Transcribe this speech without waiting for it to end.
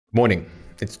Morning,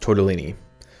 it's Torte de Lini.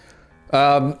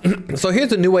 So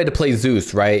here's a new way to play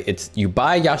Zeus, right? It's you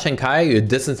buy Yasha and Kaya, you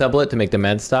disassemble it to make the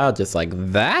man style just like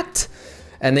that.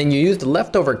 And then you use the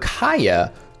leftover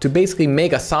Kaya to basically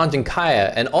make a Sanj and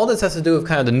Kaya. And all this has to do with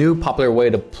kind of the new popular way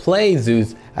to play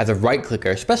Zeus as a right clicker,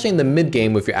 especially in the mid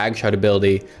game with your Ag Shard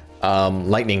ability,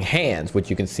 Lightning Hands, which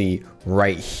you can see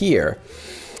right here.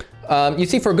 You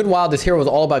see, for a good while, this hero was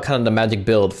all about kind of the magic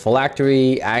build.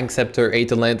 Phylactery, Ag Scepter, 8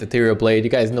 to length, Ethereal Blade. You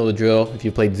guys know the drill. If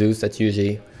you played Zeus, that's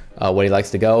usually what he likes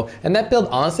to go. And that build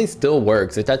honestly still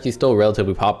works. It's actually still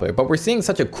relatively popular. But we're seeing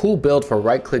such a cool build for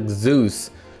right-click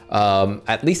Zeus,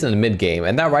 at least in the mid-game.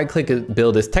 And that right-click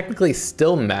build is technically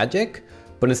still magic,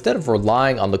 but instead of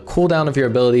relying on the cooldown of your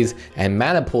abilities and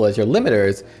mana pool as your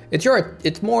limiters,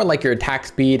 it's more like your attack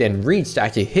speed and reach to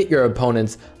actually hit your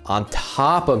opponents on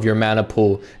top of your mana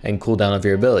pool and cooldown of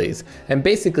your abilities. And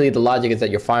basically the logic is that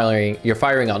you're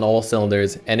firing on all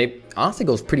cylinders, and it honestly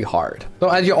goes pretty hard. So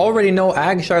as you already know,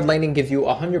 Ag Shard Lightning gives you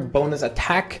 100 bonus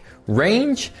attack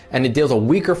range, and it deals a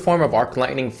weaker form of Arc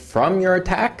Lightning from your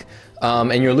attack.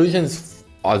 And your illusions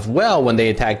as well, when they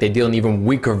attack, they deal an even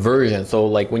weaker version. So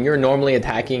like when you're normally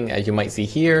attacking, as you might see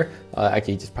here,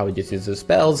 actually probably just use the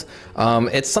spells,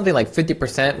 it's something like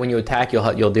 50% when you attack,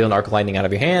 you'll deal an Arc Lightning out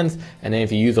of your hands. And then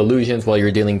if you use illusions, well,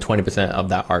 you're dealing 20% of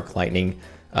that Arc Lightning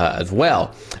as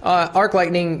well. Arc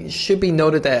Lightning should be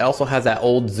noted that it also has that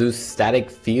old Zeus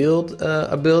static field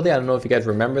ability. I don't know if you guys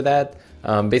remember that.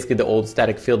 Basically the old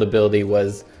static field ability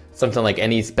was something like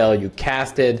any spell you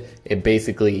casted, it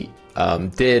basically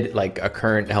did like a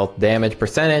current health damage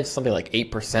percentage, something like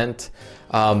 8%.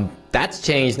 That's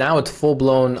changed. Now it's full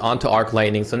blown onto Arc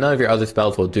Lightning. So none of your other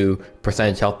spells will do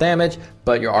percentage health damage,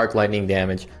 but your Arc Lightning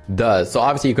damage does. So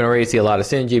obviously you can already see a lot of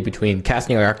synergy between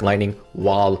casting your Arc Lightning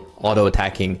while auto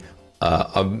attacking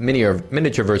a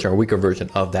miniature version or weaker version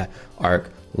of that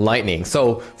Arc Lightning.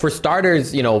 So for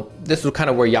starters, you know, this is kind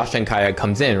of where Yasha and Kaya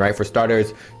comes in, right? For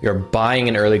starters, you're buying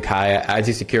an early Kaya as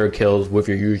you secure kills with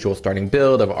your usual starting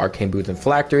build of Arcane Boots and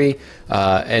Phylactery,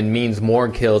 and means more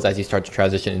kills as you start to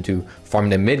transition into farming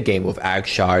the mid game with Ag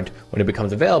Shard when it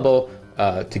becomes available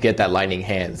to get that Lightning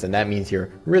Hands. And that means you're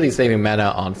really saving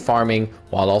mana on farming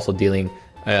while also dealing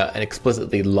an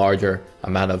explicitly larger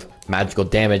amount of magical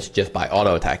damage just by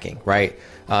auto attacking, right?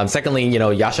 Secondly, you know,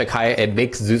 Yasha Kaya, it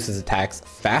makes Zeus's attacks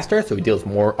faster, so he deals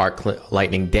more Arc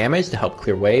Lightning damage to help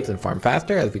clear waves and farm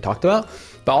faster, as we talked about.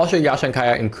 But also Yasha and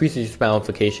Kaya increases your spell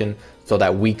amplification so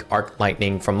that weak Arc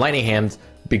Lightning from Lightning Hands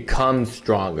becomes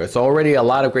stronger. So already a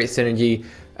lot of great synergy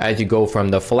as you go from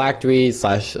the Phylactery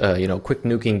slash quick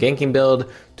nuking ganking build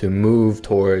to move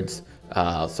towards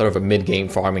sort of a mid-game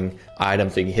farming item,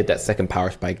 so you can hit that second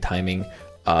power spike timing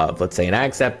of, let's say, an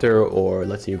Ag Scepter, or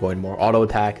let's say you're going more auto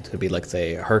attack. It's going to be like,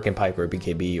 say, a Hurricane Pike or a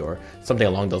BKB or something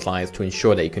along those lines to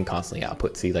ensure that you can constantly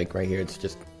output. See, like right here, it's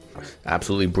just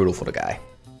absolutely brutal for the guy.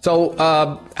 So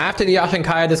after the Yasha and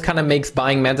Kaya, this kind of makes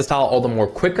buying Manta Style all the more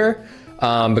quicker.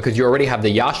 Because you already have the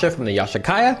Yasha from the Yasha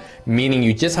Kaya, meaning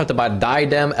you just have to buy the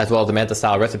Diadem as well as the Manta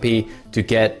Style recipe to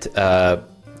get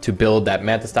to build that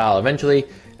Manta Style eventually.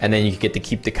 And then you get to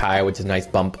keep the Kaya, which is a nice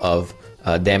bump of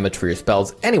damage for your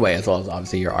spells anyway, as well as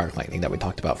obviously your Arc Lightning that we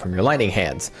talked about from your Lightning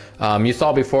Hands. You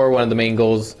saw before, one of the main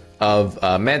goals of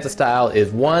Manta Style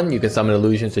is, one, you can summon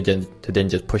illusions to then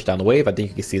just push down the wave. I think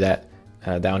you can see that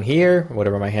down here,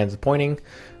 whatever my hands is pointing.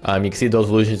 You can see those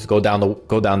illusions go down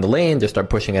the lane, just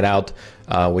start pushing it out,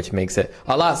 which makes it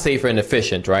a lot safer and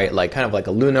efficient, right? Like kind of like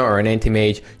a Luna or an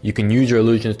Anti-Mage, you can use your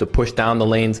illusions to push down the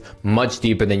lanes much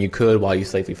deeper than you could while you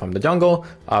safely farm the jungle.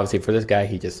 Obviously for this guy,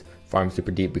 he just farms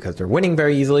super deep because they're winning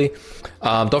very easily.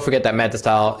 Don't forget that Manta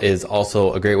Style is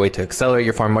also a great way to accelerate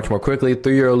your farm much more quickly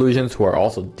through your illusions, who are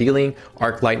also dealing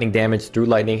Arc Lightning damage through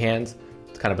Lightning Hands.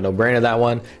 Kind of a no-brainer, that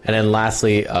one. And then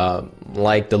lastly,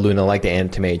 like the Luna, like the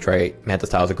Anti-Mage, right? Manta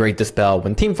Style is a great dispel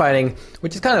when team fighting,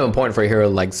 which is kind of important for a hero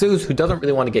like Zeus, who doesn't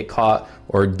really want to get caught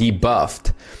or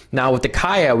debuffed. Now with the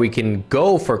Kaya, we can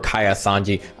go for Kaya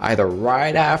Sanji either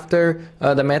right after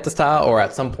the Manta Style or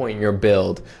at some point in your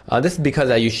build. This is because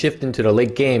as you shift into the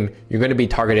late game, you're going to be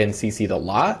targeted and CC'd a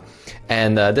lot.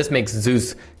 And this makes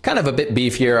Zeus kind of a bit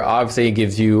beefier. Obviously, it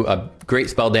gives you a great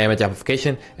spell damage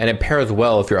amplification, and it pairs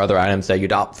well with your other items that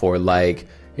you'd opt for, like,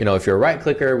 you know, if you're a right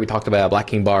clicker, we talked about Black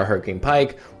King Bar, Hurricane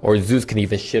Pike, or Zeus can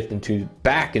even shift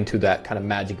back into that kind of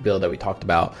magic build that we talked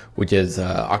about, which is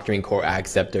Octarine Core, Ag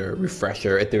Scepter,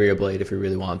 Refresher, Ethereal Blade if you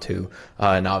really want to.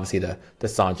 And obviously the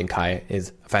Sanj and Kaya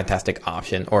is a fantastic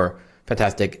option, or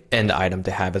fantastic end item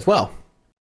to have as well.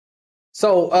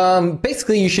 So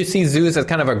basically you should see Zeus as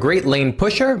kind of a great lane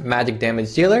pusher, magic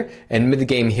damage dealer, and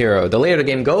mid-game hero. The later the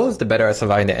game goes, the better at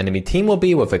surviving the enemy team will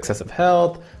be with excessive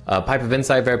health, Pipe of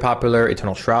Insight very popular,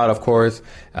 Eternal Shroud of course,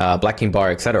 Black King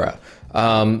Bar, etc.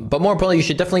 But more importantly, you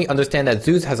should definitely understand that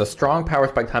Zeus has a strong power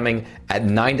spike timing at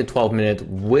 9 to 12 minutes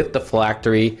with the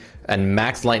Phylactery and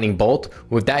max lightning bolt.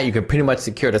 With that, you can pretty much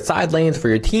secure the side lanes for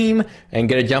your team and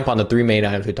get a jump on the 3 main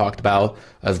items we talked about,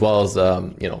 as well as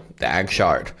the Ag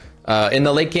Shard. In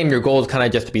the late game, your goal is kind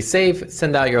of just to be safe,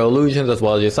 send out your illusions as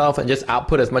well as yourself, and just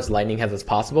output as much lightning heads as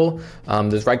possible.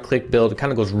 This right-click build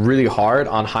kind of goes really hard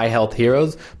on high-health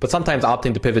heroes, but sometimes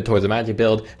opting to pivot towards a magic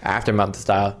build after Mountain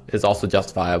style is also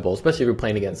justifiable, especially if you're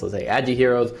playing against, let's say, agi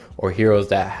heroes or heroes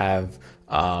that have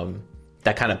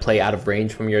that kind of play out of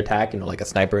range from your attack. Like a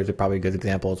sniper is probably a good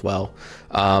example as well.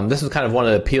 This is kind of one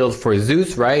of the appeals for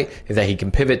Zeus, right? Is that he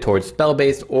can pivot towards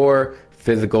spell-based or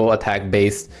physical attack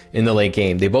based in the late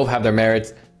game. They both have their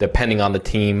merits depending on the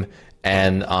team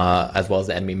and as well as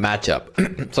the enemy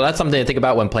matchup. So that's something to think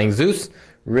about when playing Zeus.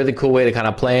 Really cool way to kind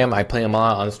of play him. I play him a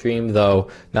lot on stream, though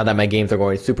now that my games are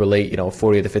going super late,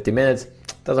 40 to 50 minutes,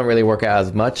 doesn't really work out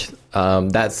as much.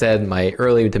 That said, my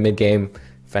early to mid game,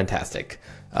 fantastic.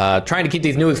 Trying to keep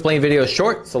these new explain videos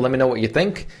short, so let me know what you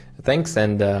think. Thanks,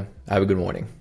 and have a good morning.